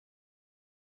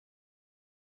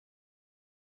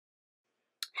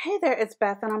Hey there, it's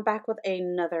Beth, and I'm back with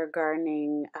another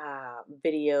gardening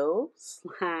video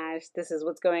slash. This is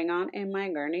what's going on in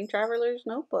my gardening traveler's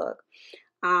notebook.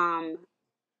 Um,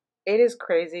 it is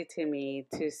crazy to me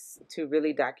to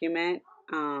really document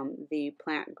the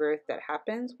plant growth that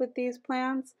happens with these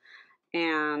plants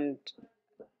and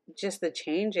just the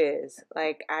changes.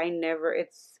 Like I never,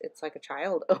 it's like a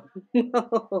child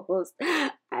almost.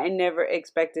 I never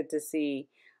expected to see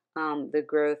the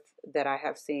growth that I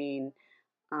have seen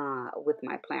with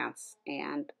my plants,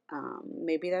 and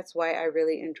maybe that's why I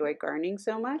really enjoy gardening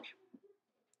so much.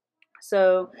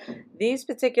 So these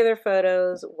particular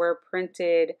photos were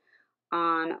printed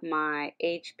on my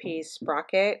HP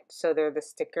Sprocket, so they're the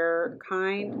sticker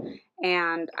kind,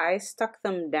 and I stuck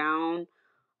them down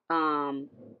um,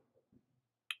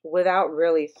 without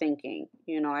really thinking.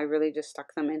 I really just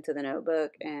stuck them into the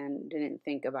notebook and didn't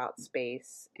think about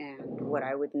space and what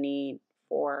I would need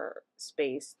for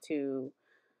space to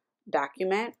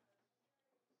document.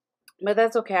 But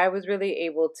that's okay. I was really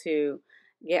able to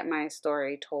get my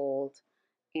story told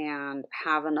and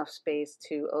have enough space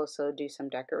to also do some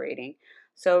decorating.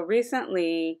 So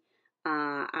recently,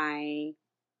 I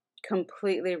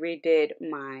completely redid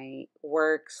my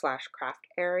work slash craft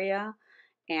area,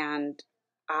 and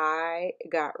I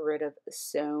got rid of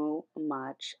so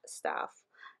much stuff.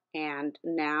 And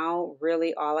now,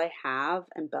 really, all I have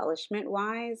embellishment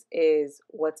wise is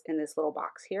what's in this little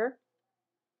box here.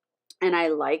 And I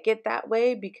like it that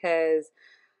way because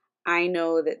I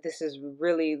know that this is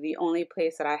really the only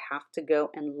place that I have to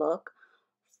go and look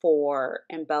for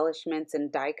embellishments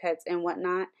and die cuts and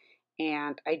whatnot,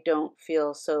 and I don't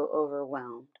feel so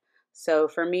overwhelmed. So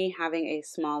for me, having a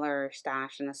smaller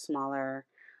stash and a smaller,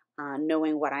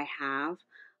 knowing what I have,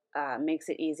 makes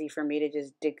it easy for me to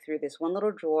just dig through this one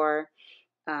little drawer.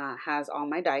 Has all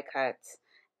my die cuts,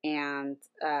 and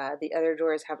the other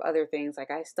drawers have other things.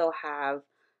 Like I still have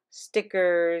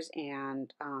stickers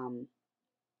and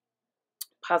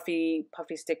puffy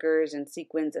stickers and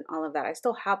sequins and all of that. I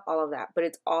still have all of that, but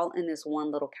it's all in this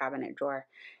one little cabinet drawer.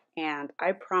 And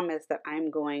I promise that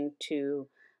I'm going to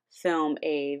film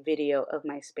a video of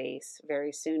my space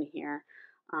very soon here.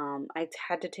 I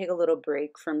had to take a little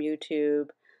break from YouTube.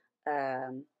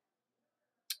 Um,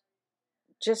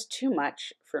 just too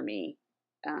much for me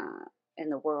in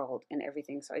the world and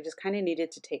everything. So I just kind of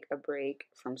needed to take a break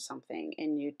from something,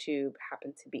 and YouTube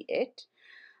happened to be it.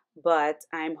 But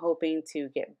I'm hoping to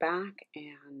get back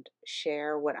and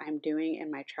share what I'm doing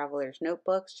in my traveler's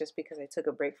notebooks. Just because I took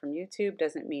a break from YouTube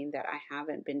doesn't mean that I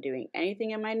haven't been doing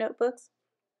anything in my notebooks.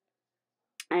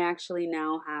 I actually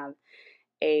now have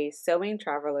a sewing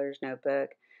traveler's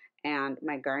notebook and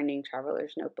my gardening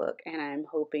traveler's notebook, and I'm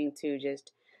hoping to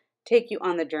just take you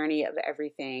on the journey of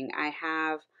everything. I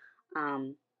have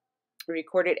um,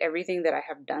 recorded everything that I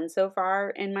have done so far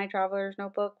in my traveler's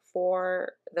notebook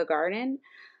for the garden.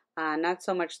 Not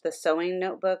so much the sewing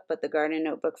notebook, but the garden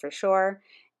notebook for sure.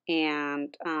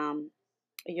 And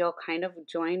you'll kind of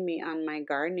join me on my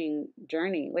gardening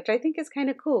journey, which I think is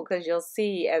kind of cool because you'll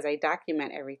see as I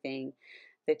document everything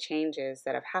the changes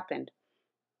that have happened.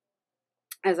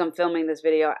 As I'm filming this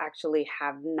video, I actually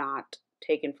have not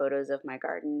taken photos of my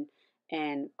garden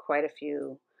in quite a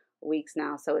few weeks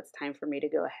now, so it's time for me to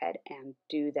go ahead and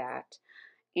do that.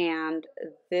 And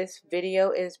this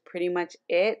video is pretty much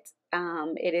it.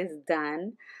 It is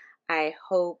done. I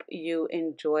hope you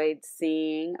enjoyed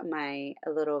seeing my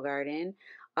little garden.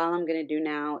 All I'm going to do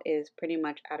now is pretty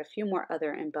much add a few more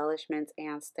other embellishments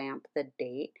and stamp the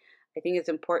date. I think it's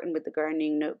important with the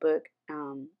gardening notebook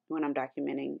when I'm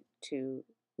documenting to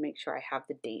make sure I have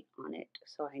the date on it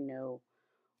so I know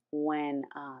when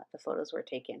the photos were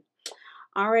taken.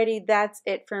 Alrighty, that's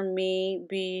it for me.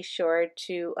 Be sure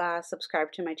to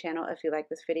subscribe to my channel if you like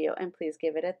this video, and please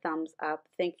give it a thumbs up.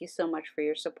 Thank you so much for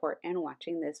your support and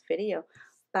watching this video.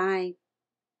 Bye.